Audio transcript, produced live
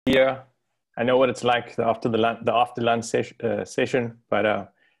here. I know what it's like the after lunch session,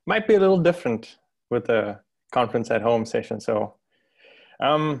 but might be a little different with the conference at home session. So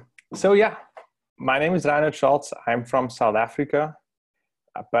yeah, my name is Rheinhardt Scholtz. I'm from South Africa,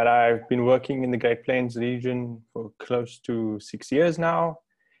 but I've been working in the Great Plains region for close to 6 years now.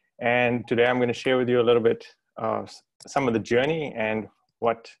 And today I'm going to share with you a little bit some of the journey and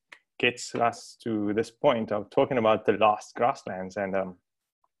what gets us to this point of talking about the lost grasslands. And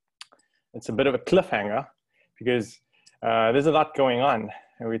it's a bit of a cliffhanger because there's a lot going on.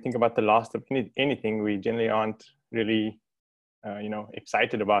 And we think about the lost of anything, we generally aren't really,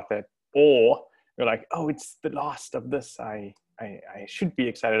 excited about that. Or we're like, oh, it's the lost of this. I should be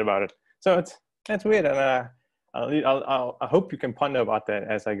excited about it. So that's weird. And I hope you can ponder about that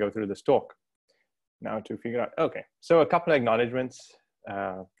as I go through this talk. Now to figure out, okay, so a couple of acknowledgements.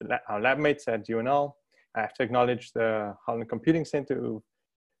 Our lab mates at UNL. I have to acknowledge the Holland Computing Center who've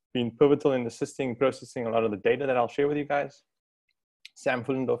been pivotal in assisting processing a lot of the data that I'll share with you guys. Sam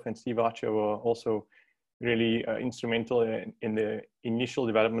Fullendorf and Steve Archer were also really instrumental in the initial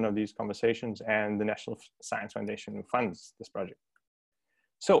development of these conversations, and the National Science Foundation who funds this project.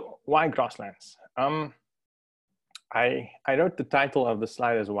 So why grasslands? I wrote the title of the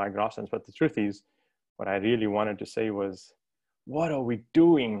slide as why grasslands, but the truth is what I really wanted to say was, what are we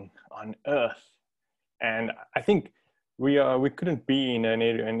doing on Earth? And I think we couldn't be in an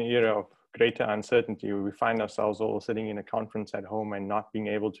era of greater uncertainty. We find ourselves all sitting in a conference at home and not being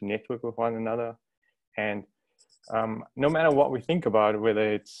able to network with one another. And no matter what we think about,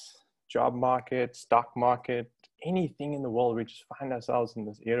 whether it's job market, stock market, anything in the world, we just find ourselves in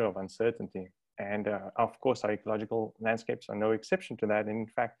this era of uncertainty. And of course, our ecological landscapes are no exception to that. And in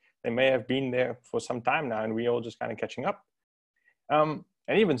fact, they may have been there for some time now, and we're all just kind of catching up.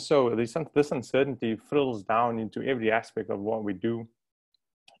 And even so, this uncertainty fills down into every aspect of what we do.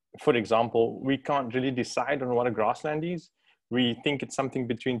 For example, we can't really decide on what a grassland is. We think it's something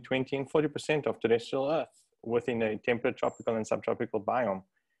between 20 and 40% of terrestrial Earth within a temperate tropical and subtropical biome.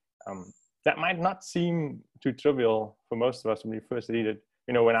 That might not seem too trivial for most of us when we first read it.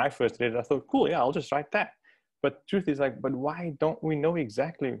 You know, when I first read it, I thought, cool, yeah, I'll just write that. But the truth is like, but why don't we know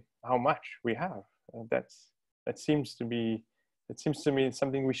exactly how much we have? That seems to me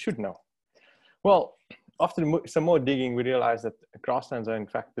something we should know. Well, after some more digging, we realized that grasslands are in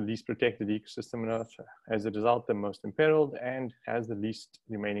fact the least protected ecosystem on Earth. As a result, the most imperiled and has the least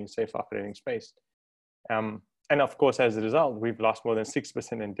remaining safe operating space. And of course, as a result, we've lost more than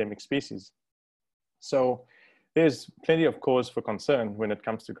 6% endemic species. So there's plenty of cause for concern when it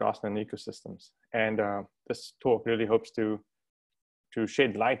comes to grassland ecosystems. And this talk really hopes to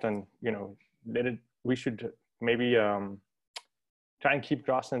shed light on, we should maybe try and keep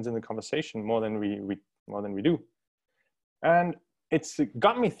grasslands in the conversation more than we do. And it's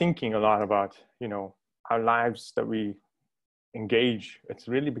got me thinking a lot about, our lives that we engage. It's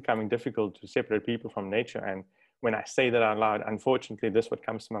really becoming difficult to separate people from nature. And when I say that out loud, unfortunately, what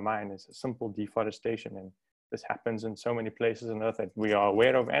comes to my mind is a simple deforestation. And this happens in so many places on Earth that we are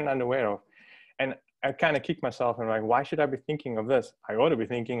aware of and unaware of. And I kind of kick myself and like, why should I be thinking of this? I ought to be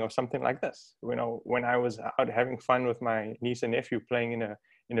thinking of something like this. When I was out having fun with my niece and nephew playing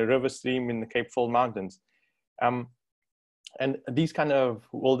in a river stream in the Cape Fold Mountains. And these kind of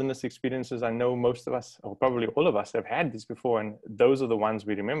wilderness experiences, I know most of us, or probably all of us, have had this before. And those are the ones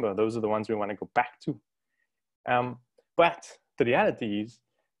we remember. Those are the ones we want to go back to. But the reality is,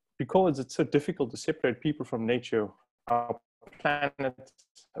 because it's so difficult to separate people from nature, our planet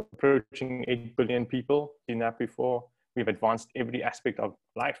approaching 8 billion people, seen that before. We've advanced every aspect of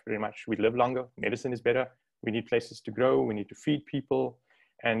life pretty much. We live longer, medicine is better, we need places to grow, we need to feed people,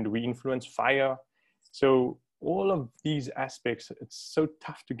 and we influence fire. So all of these aspects, it's so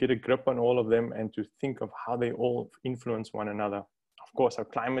tough to get a grip on all of them and to think of how they all influence one another. Of course, our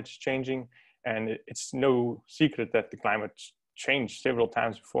climate's changing, and it's no secret that the climate's changed several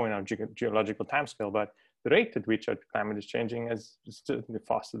times before in our geological timescale, but the rate at which our climate is changing is certainly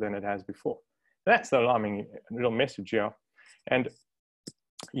faster than it has before. That's the alarming real message here. And,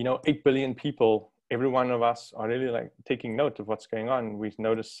 8 billion people, every one of us are really like taking note of what's going on. We've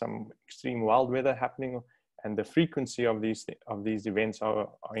noticed some extreme wild weather happening, and the frequency of these events are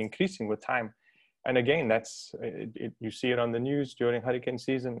increasing with time. And again, you see it on the news during hurricane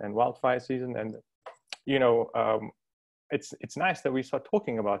season and wildfire season. And, it's nice that we start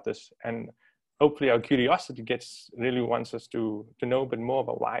talking about this, and hopefully our curiosity really wants us to know a bit more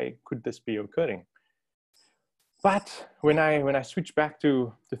about why could this be occurring. But when I switch back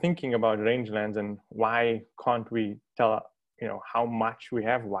to thinking about rangelands and why can't we tell how much we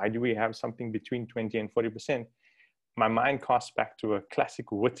have, why do we have something between 20 and 40%? my mind casts back to a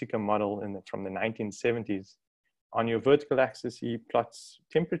classic Whittaker model from the 1970s. On your vertical axis, he plots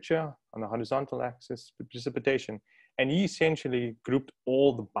temperature. On the horizontal axis, precipitation. And he essentially grouped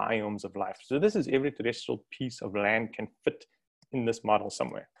all the biomes of life. So this is every terrestrial piece of land can fit in this model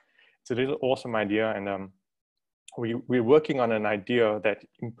somewhere. It's a really awesome idea. And we're working on an idea that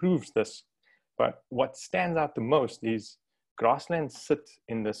improves this. But what stands out the most is grasslands sit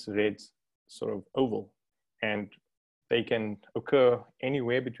in this red sort of oval. And they can occur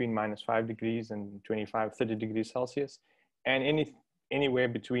anywhere between -5 degrees and 25, 30 degrees Celsius, and anywhere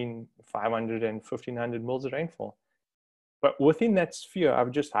between 500 and 1500 mils of rainfall. But within that sphere,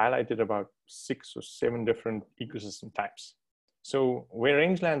 I've just highlighted about 6 or 7 different ecosystem types. So where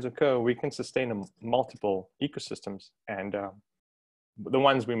rangelands occur, we can sustain multiple ecosystems. And the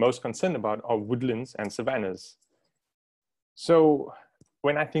ones we're most concerned about are woodlands and savannas. So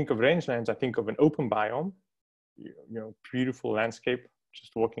when I think of rangelands, I think of an open biome, beautiful landscape,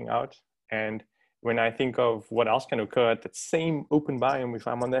 just walking out. And when I think of what else can occur at that same open biome, if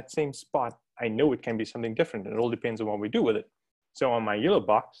I'm on that same spot, I know it can be something different. It all depends on what we do with it. So on my yellow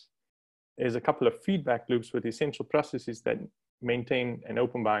box, there's a couple of feedback loops with essential processes that maintain an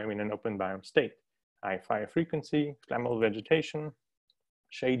open biome in an open biome state. High fire frequency, flammable vegetation,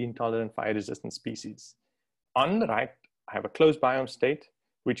 shade intolerant, fire resistant species. On the right, I have a closed biome state,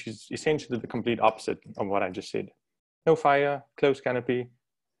 which is essentially the complete opposite of what I just said. No fire, closed canopy,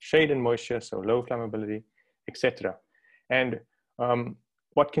 shade and moisture, so low flammability, etc. And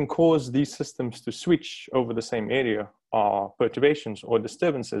what can cause these systems to switch over the same area are perturbations or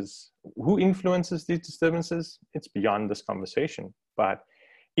disturbances. Who influences these disturbances? It's beyond this conversation. But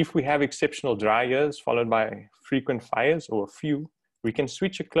if we have exceptional dry years followed by frequent fires or a few, we can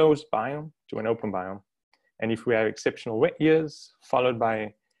switch a closed biome to an open biome. And if we have exceptional wet years followed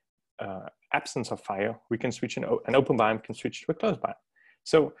by absence of fire, we can switch an open biome can switch to a closed biome.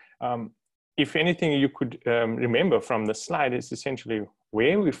 So if anything you could remember from the slide is essentially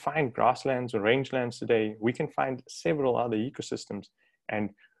where we find grasslands or rangelands today, we can find several other ecosystems.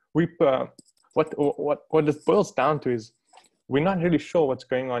 And what this boils down to is we're not really sure what's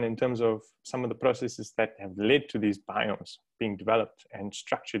going on in terms of some of the processes that have led to these biomes being developed and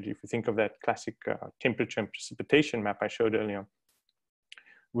structured. If you think of that classic temperature and precipitation map I showed earlier,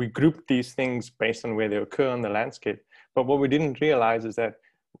 we grouped these things based on where they occur on the landscape. But what we didn't realize is that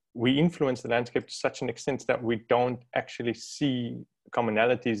we influence the landscape to such an extent that we don't actually see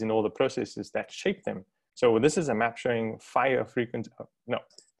commonalities in all the processes that shape them. So this is a map showing fire frequency,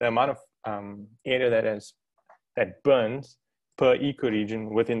 the amount of area that burns per ecoregion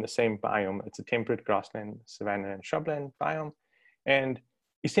within the same biome. It's a temperate grassland, savanna, and shrubland biome. And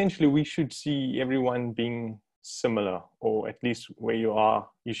essentially we should see everyone being similar, or at least where you are,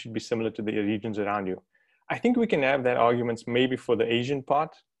 you should be similar to the regions around you. I think we can have that arguments maybe for the Asian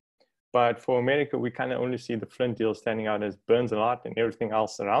part, but for America, we kind of only see the Flint Hills standing out as burns a lot and everything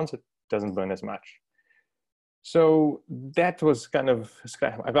else around it doesn't burn as much. So that was kind of,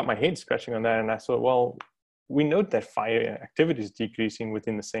 I got my head scratching on that, and I thought, well, we note that fire activity is decreasing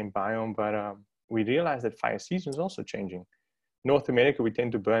within the same biome, but we realize that fire season is also changing. North America, we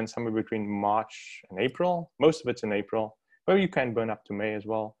tend to burn somewhere between March and April. Most of it's in April, but you can burn up to May as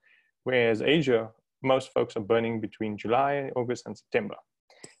well. Whereas Asia, most folks are burning between July, August, and September.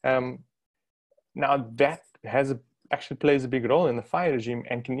 Now that actually plays a big role in the fire regime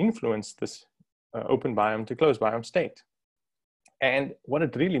and can influence this open biome to closed biome state. And what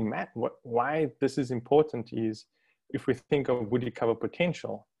it really why this is important is if we think of woody cover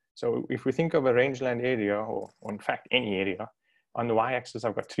potential. So if we think of a rangeland area, or in fact any area, on the y-axis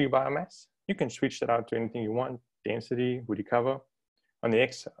I've got tree biomass. You can switch that out to anything you want: density, woody cover. On the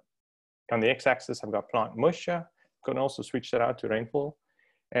x-axis I've got plant moisture. You can also switch that out to rainfall.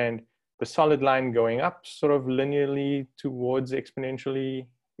 And the solid line going up sort of linearly towards exponentially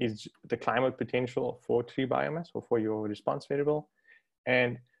is the climate potential for tree biomass or for your response variable.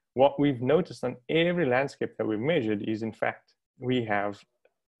 And what we've noticed on every landscape that we've measured is, in fact, we have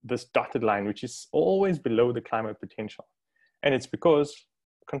this dotted line, which is always below the climate potential. And it's because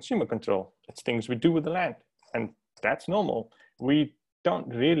consumer control, it's things we do with the land. And that's normal. We don't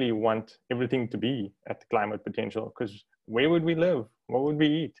really want everything to be at the climate potential, because where would we live? What would we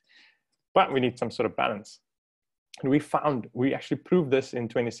eat? But we need some sort of balance. And we actually proved this in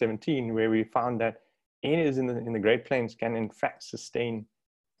 2017, where we found that areas in the Great Plains can in fact sustain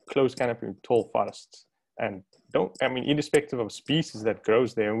closed canopy tall forests. And irrespective of species that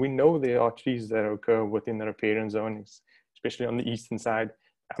grows there, we know there are trees that occur within the riparian zone, especially on the eastern side.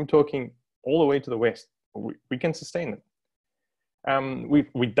 I'm talking all the way to the west. We can sustain them.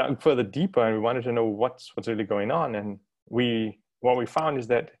 We dug further deeper and we wanted to know what's really going on. And what we found is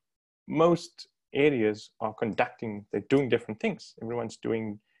that most areas are they're doing different things. Everyone's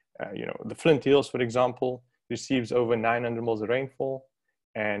doing, the Flint Hills, for example, receives over 900 mils of rainfall,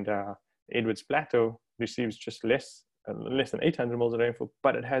 and Edwards Plateau receives just less than 800 mils of rainfall,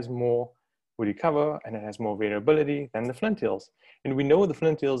 but it has more woody cover and it has more variability than the Flint Hills. And we know the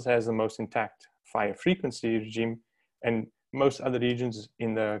Flint Hills has the most intact fire frequency regime, and most other regions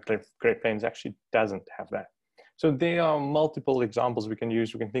in the Great Plains actually doesn't have that. So there are multiple examples we can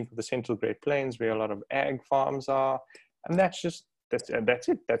use. We can think of the Central Great Plains where a lot of ag farms are, and that's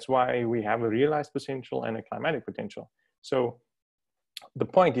it. That's why we have a realized potential and a climatic potential. So the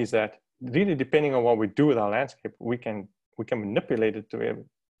point is that really, depending on what we do with our landscape, we can manipulate it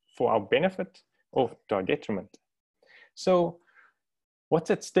for our benefit or to our detriment. So what's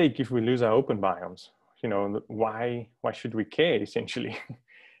at stake if we lose our open biomes? Why should we care, essentially?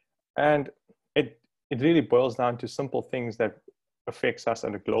 And it really boils down to simple things that affects us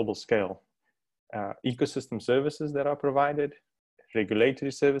at a global scale. Ecosystem services that are provided,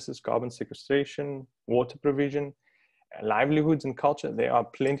 regulatory services, carbon sequestration, water provision, livelihoods and culture. There are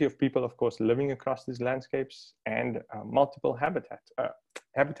plenty of people, of course, living across these landscapes, and multiple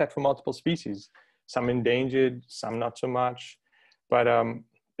habitat for multiple species, some endangered, some not so much. But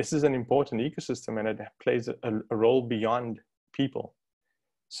this is an important ecosystem and it plays a role beyond people.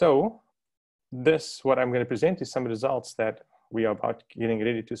 So what I'm going to present is some results that we are about getting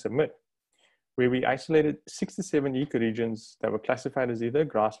ready to submit, where we isolated 67 ecoregions that were classified as either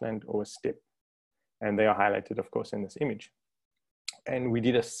grassland or a steppe. And they are highlighted, of course, in this image. And we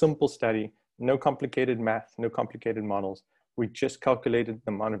did a simple study, no complicated math, no complicated models. We just calculated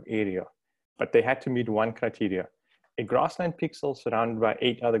the amount of area, but they had to meet one criteria: a grassland pixel surrounded by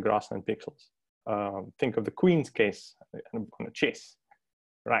 8 other grassland pixels. Think of the Queen's case on a chess,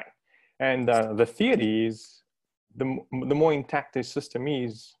 right? And the theory is the more intact a system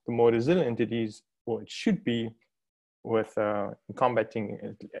is, the more resilient it is, or it should be, with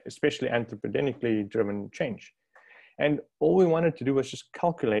combating especially anthropogenically driven change. And all we wanted to do was just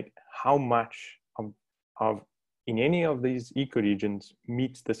calculate how much of in any of these ecoregions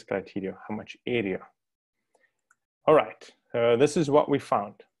meets this criteria, how much area. All right, this is what we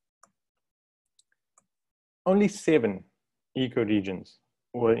found. Only 7 ecoregions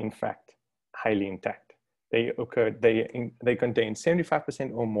were in fact highly intact. They contain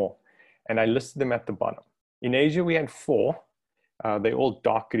 75% or more, and I listed them at the bottom. In Asia, we had 4. They're all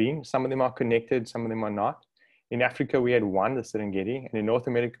dark green. Some of them are connected, some of them are not. In Africa, we had 1, the Serengeti. And in North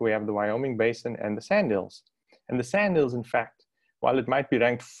America, we have the Wyoming Basin and the Sandhills. And the Sandhills, in fact, while it might be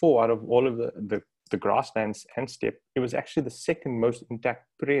ranked 4 out of all of the grasslands and steppe, it was actually the 2nd most intact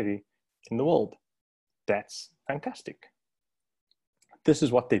prairie in the world. That's fantastic. This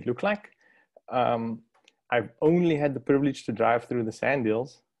is what they look like. I've only had the privilege to drive through the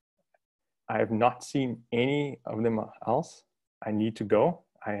Sandhills. I have not seen any of them else. I need to go.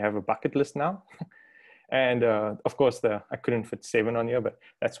 I have a bucket list now. And of course, I couldn't fit 7 on here, but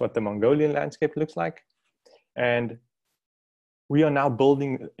that's what the Mongolian landscape looks like. And we are now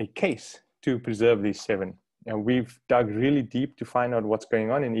building a case to preserve these 7. And we've dug really deep to find out what's going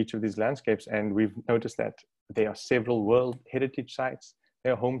on in each of these landscapes. And we've noticed that there are several World Heritage Sites.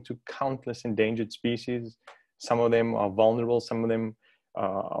 They're home to countless endangered species. Some of them are vulnerable. Some of them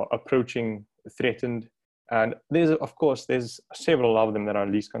are approaching threatened. And there's several of them that are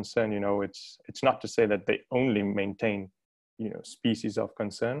least concern. It's not to say that they only maintain, species of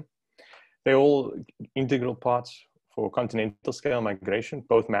concern. They're all integral parts for continental scale migration,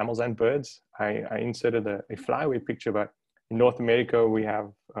 both mammals and birds. I inserted a flyway picture, but in North America, we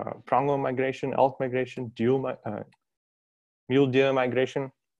have pronghorn migration, elk migration, mule deer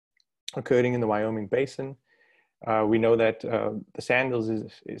migration occurring in the Wyoming Basin. We know that the Sandhills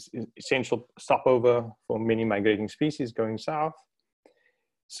is essential stopover for many migrating species going south.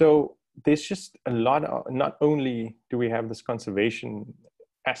 So there's just a lot of, not only do we have this conservation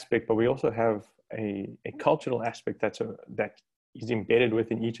aspect, but we also have a cultural aspect that is embedded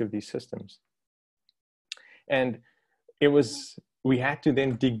within each of these systems. And we had to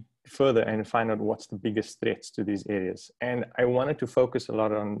then dig further and find out what's the biggest threats to these areas. And I wanted to focus a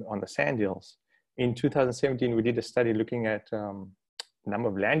lot on the Sandhills. In 2017, we did a study looking at number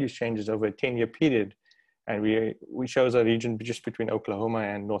of land use changes over a 10-year period. And we chose a region just between Oklahoma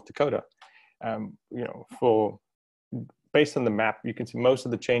and North Dakota. Based on the map, you can see most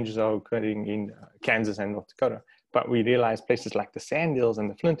of the changes are occurring in Kansas and North Dakota. But we realized places like the Sandhills and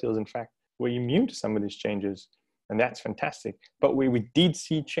the Flint Hills, in fact, were immune to some of these changes. And that's fantastic. But where we did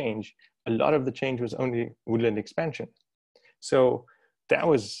see change, a lot of the change was only woodland expansion. So that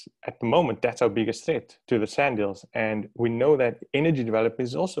was, at the moment, that's our biggest threat to the sand hills. And we know that energy development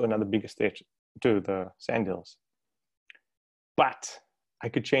is also another biggest threat to the sand hills. But I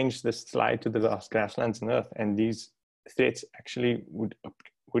could change this slide to the vast grasslands on Earth, and these threats actually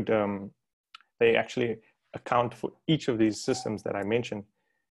they actually account for each of these systems that I mentioned.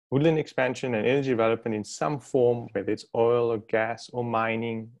 Woodland expansion and energy development in some form, whether it's oil or gas or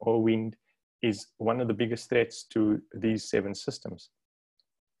mining or wind, is one of the biggest threats to these 7 systems.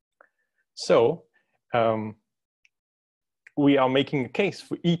 So we are making a case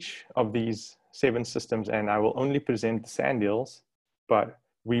for each of these 7 systems, and I will only present the sand hills, but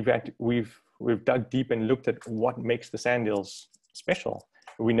we've dug deep and looked at what makes the sand hills special.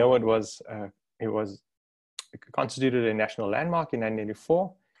 We know it was constituted a national landmark in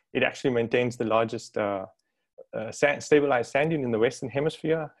 1984. It actually maintains the largest stabilized sand dune in the Western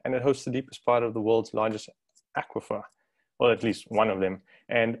Hemisphere, and it hosts the deepest part of the world's largest aquifer, well, at least one of them.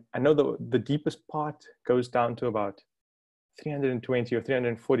 And I know the deepest part goes down to about 320 or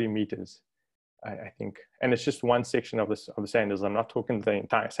 340 meters, I think. And it's just one section of the sand hills. I'm not talking the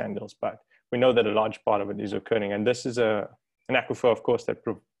entire sand hills, but we know that a large part of it is occurring. And this is an aquifer, of course, that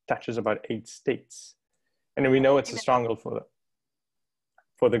touches about 8 states. And we know it's a stronghold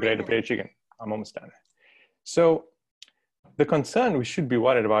for the greater prairie chicken. I'm almost done. So the concern we should be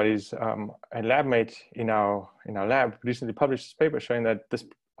worried about is a lab mate in our lab recently published this paper showing that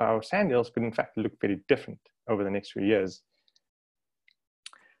our sand hills could in fact look very different over the next few years.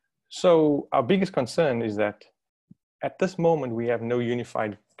 So our biggest concern is that at this moment, we have no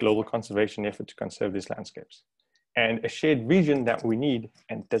unified global conservation effort to conserve these landscapes. And a shared vision that we need,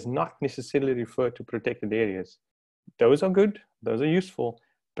 and does not necessarily refer to protected areas. Those are good, those are useful,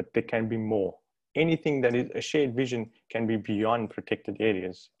 but there can be more. Anything that is a shared vision can be beyond protected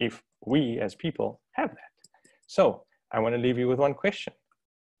areas if we as people have that. So I want to leave you with one question.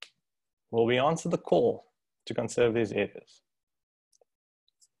 Will we answer the call to conserve these areas?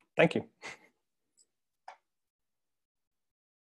 Thank you.